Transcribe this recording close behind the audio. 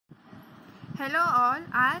Hello all,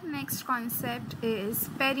 our next concept is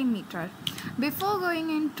perimeter. Before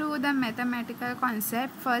going into the mathematical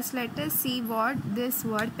concept, first let us see what this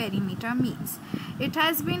word perimeter means. It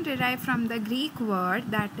has been derived from the Greek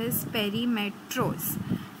word that is perimetros.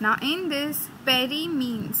 Now in this, peri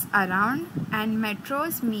means around and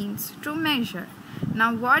metros means to measure.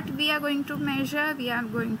 Now what we are going to measure? We are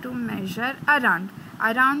going to measure around.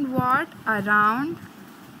 Around what? Around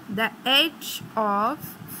the edge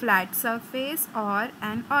of flat surface or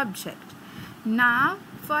an object. Now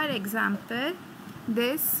for example,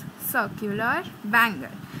 this circular bangle.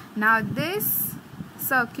 Now this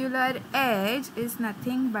circular edge is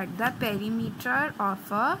nothing but the perimeter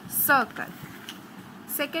of a circle.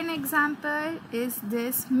 Second example is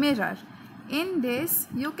this mirror. In this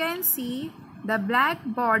you can see the black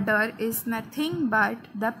border is nothing but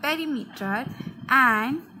the perimeter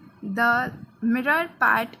and the mirror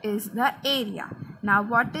part is the area. Now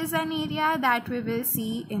what is an area? That we will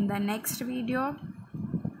see in the next video.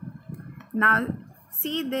 Now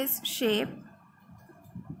see this shape.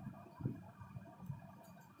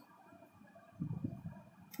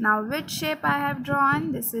 Now which shape I have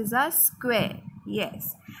drawn? This is a square.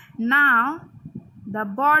 Yes. Now the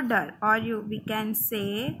border, or we can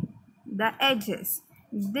say the edges.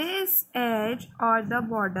 This edge or the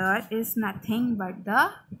border is nothing but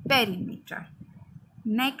the perimeter.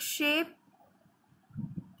 Next shape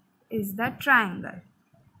is the triangle.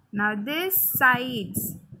 Now this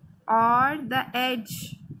sides or the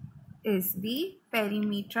edge is the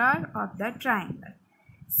perimeter of the triangle.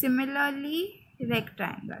 Similarly,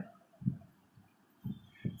 rectangle.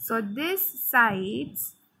 So this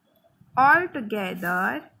sides all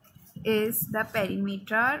together is the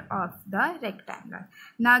perimeter of the rectangle.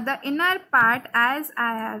 Now the inner part, as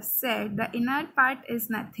I have said, the inner part is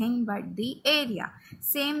nothing but the area.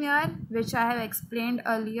 Same here, which I have explained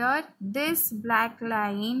earlier, this black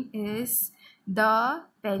line is the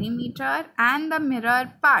perimeter and the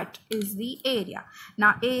mirror part is the area.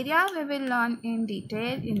 Now area we will learn in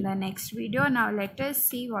detail in the next video. Now let us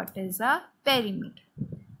see what is a perimeter.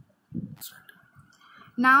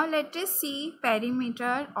 Now let us see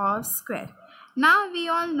perimeter of square. Now we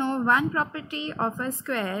all know one property of a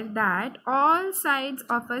square, that all sides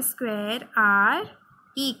of a square are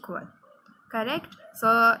equal. Correct?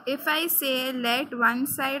 So if I say let one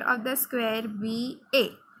side of the square be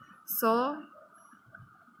A, so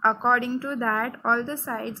according to that all the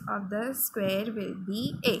sides of the square will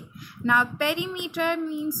be A. Now perimeter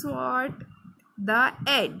means what? The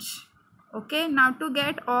edge. Okay, now to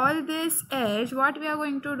get all this edge, what we are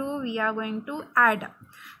going to do? We are going to add up.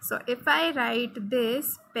 So if I write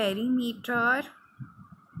this perimeter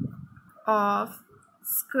of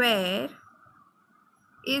square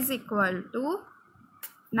is equal to,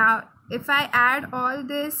 now if I add all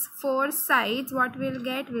these four sides, what we'll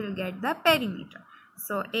get? We'll get the perimeter.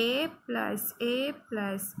 So A plus A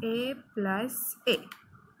plus A plus A.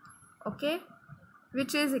 Okay,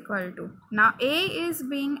 which is equal to, now A is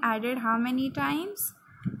being added how many times?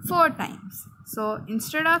 4 times. So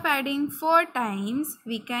instead of adding 4 times,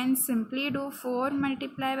 we can simply do 4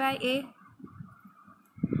 multiplied by A.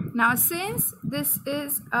 Now since this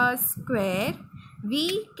is a square,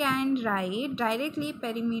 we can write directly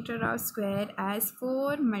perimeter of square as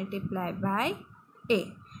 4 multiplied by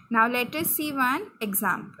A. Now let us see one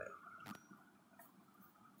example.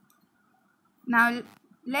 Now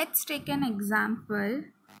let's take an example.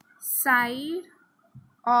 Side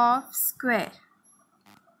of square,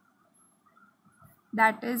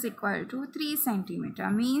 that is equal to 3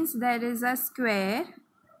 centimeter. Means there is a square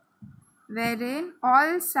wherein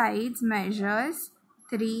all sides measures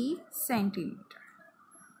 3 centimeter.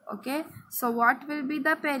 Okay, so what will be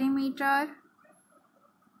the perimeter?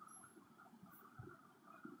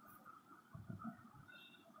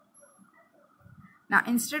 Now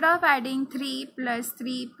instead of adding 3 plus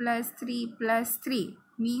 3 plus 3 plus 3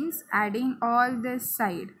 means adding all this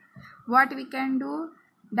side, what we can do?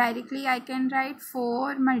 Directly I can write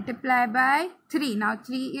 4 multiplied by 3. Now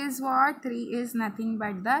 3 is what? 3 is nothing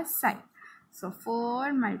but the side. So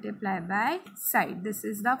 4 multiplied by side. This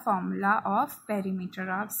is the formula of perimeter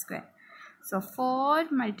of square. So 4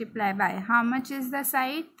 multiplied by, how much is the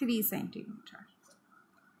side? 3 centimeter.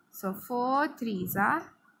 So 4 3s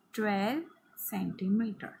are 12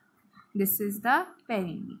 centimeter. This is the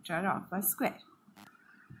perimeter of a square.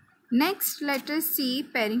 Next let us see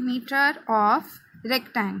perimeter of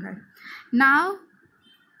rectangle. Now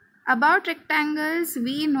about rectangles,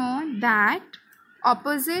 we know that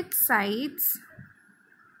opposite sides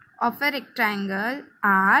of a rectangle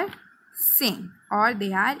are same or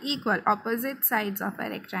they are equal. Opposite sides of a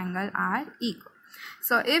rectangle are equal.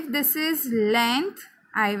 So if this is length,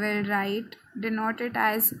 I will denote it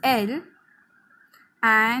as L,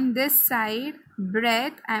 and this side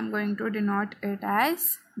breadth I am going to denote it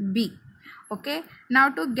as B. Okay, now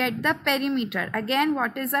to get the perimeter, again,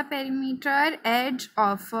 what is a perimeter? Edge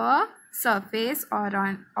of a surface or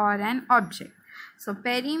an object. So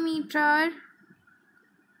perimeter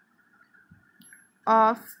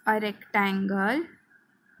of a rectangle.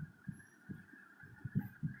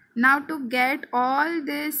 Now to get all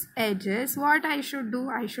these edges, what I should do?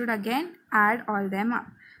 I should again add all them up.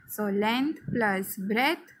 So length plus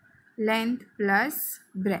breadth, length plus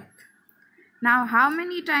breadth. Now how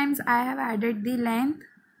many times I have added the length?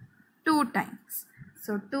 2 times.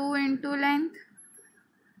 So 2 into length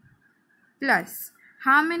plus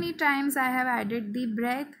how many times I have added the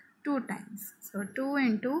breadth? 2 times. So 2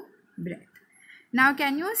 into breadth. Now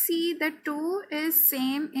can you see the 2 is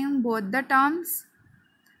same in both the terms?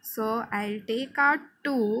 So I'll take out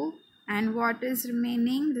 2, and what is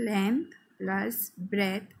remaining? Length plus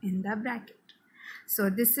breadth in the bracket. So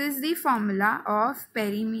this is the formula of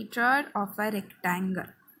perimeter of a rectangle.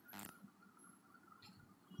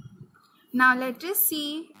 Now let us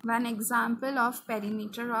see one example of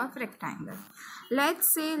perimeter of rectangle.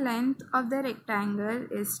 Let's say length of the rectangle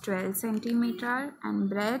is 12 centimeter and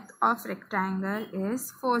breadth of rectangle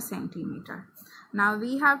is 4 centimeter. Now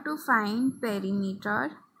we have to find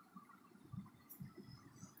perimeter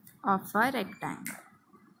of a rectangle.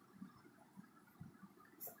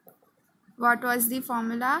 What was the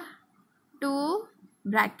formula? 2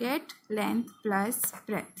 bracket length plus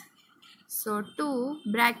breadth. So 2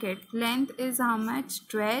 bracket length is how much?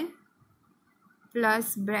 12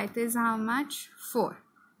 plus breadth is how much? 4.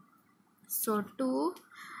 So 2,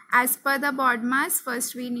 as per the BODMAS,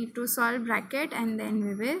 first we need to solve bracket and then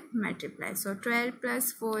we will multiply. So 12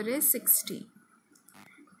 plus 4 is 16.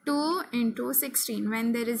 2 into 16,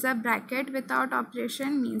 when there is a bracket without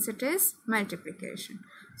operation, means it is multiplication.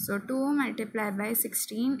 So 2 multiplied by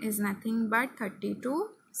 16 is nothing but 32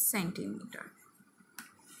 centimeter.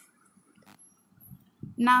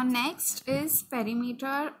 Now next is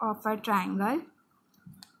perimeter of a triangle.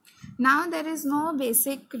 Now there is no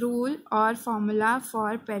basic rule or formula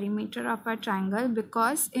for perimeter of a triangle,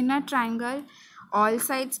 because in a triangle all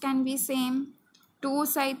sides can be same, 2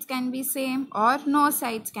 sides can be same, or no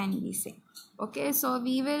sides can be same. Okay, so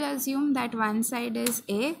we will assume that one side is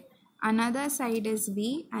A, another side is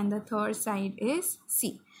B, and the third side is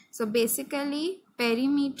C. So basically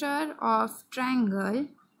perimeter of triangle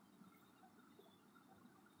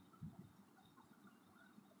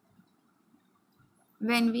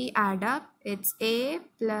when we add up, it's A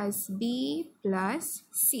plus B plus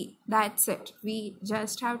C. That's it. We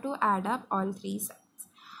just have to add up all 3 sides.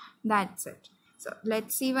 That's it. So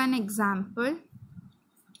let's see one example.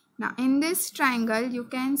 Now in this triangle you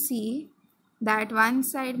can see that one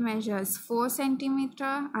side measures 4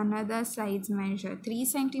 centimeter, another sides measure 3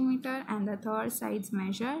 centimeter, and the third sides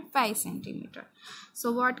measure 5 centimeter.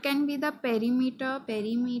 So what can be the perimeter?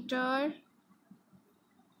 Perimeter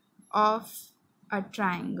of a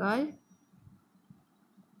triangle,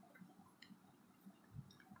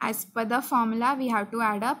 as per the formula, we have to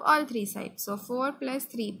add up all 3 sides. So 4 plus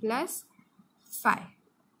 3 plus 5.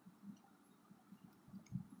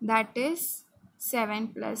 That is 7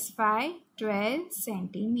 plus 5, 12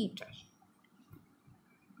 centimeter.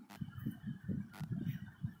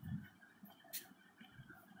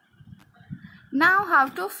 Now how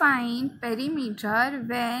to find perimeter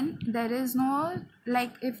when there is no,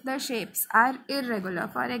 like if the shapes are irregular.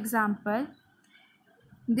 For example,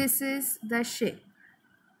 this is the shape.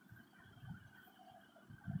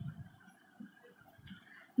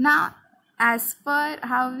 Now as per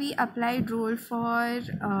how we applied rule for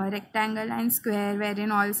rectangle and square,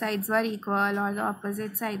 wherein all sides were equal or the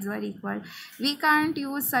opposite sides were equal, we can't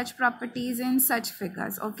use such properties in such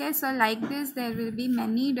figures. Okay, so like this there will be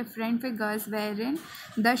many different figures wherein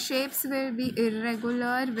the shapes will be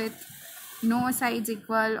irregular with no sides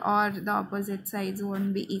equal or the opposite sides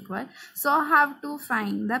won't be equal. So how to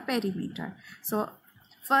find the perimeter? So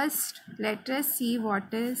first, let us see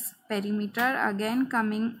what is perimeter. Again,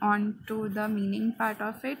 coming on to the meaning part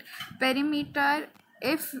of it. Perimeter,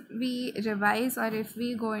 if we revise or if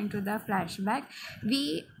we go into the flashback,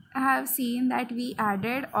 we have seen that we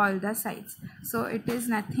added all the sides. So it is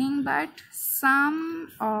nothing but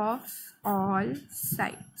sum of all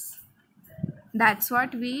sides. That's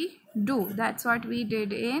what we do. That's what we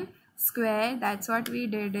did in square. That's what we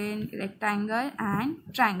did in rectangle and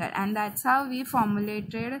triangle, and that's how we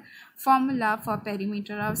formulated formula for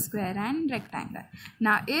perimeter of square and rectangle.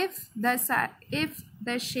 Now if the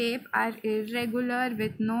shape are irregular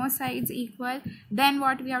with no sides equal, then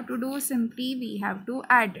what we have to do, simply we have to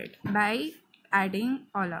add it by adding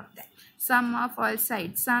all of them. Sum of all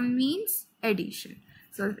sides. Sum means addition.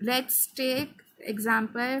 So let's take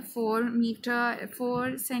example 4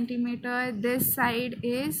 centimeter. This side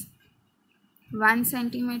is 1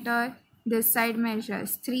 centimeter. This side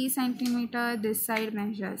measures 3 centimeter. This side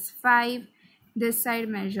measures 5. This side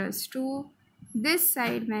measures 2. This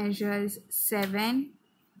side measures 7.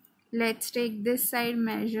 Let's take this side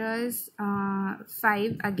measures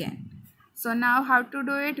 5 again. So now how to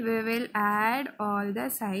do it? We will add all the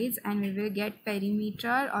sides and we will get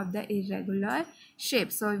perimeter of the irregular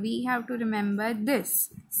shape. So we have to remember this,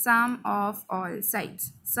 sum of all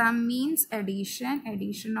sides. Sum means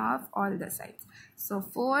addition of all the sides. So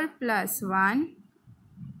 4 plus 1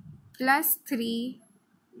 plus 3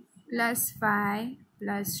 plus 5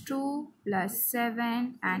 plus 2 plus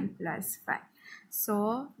 7 and plus 5.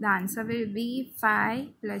 So the answer will be 5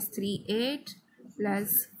 plus 3 8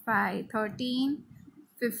 plus 5 13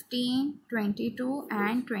 15 22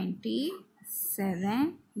 and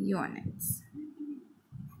 27 units.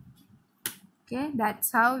 Okay,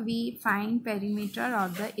 that's how we find perimeter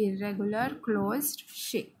of the irregular closed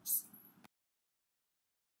shapes.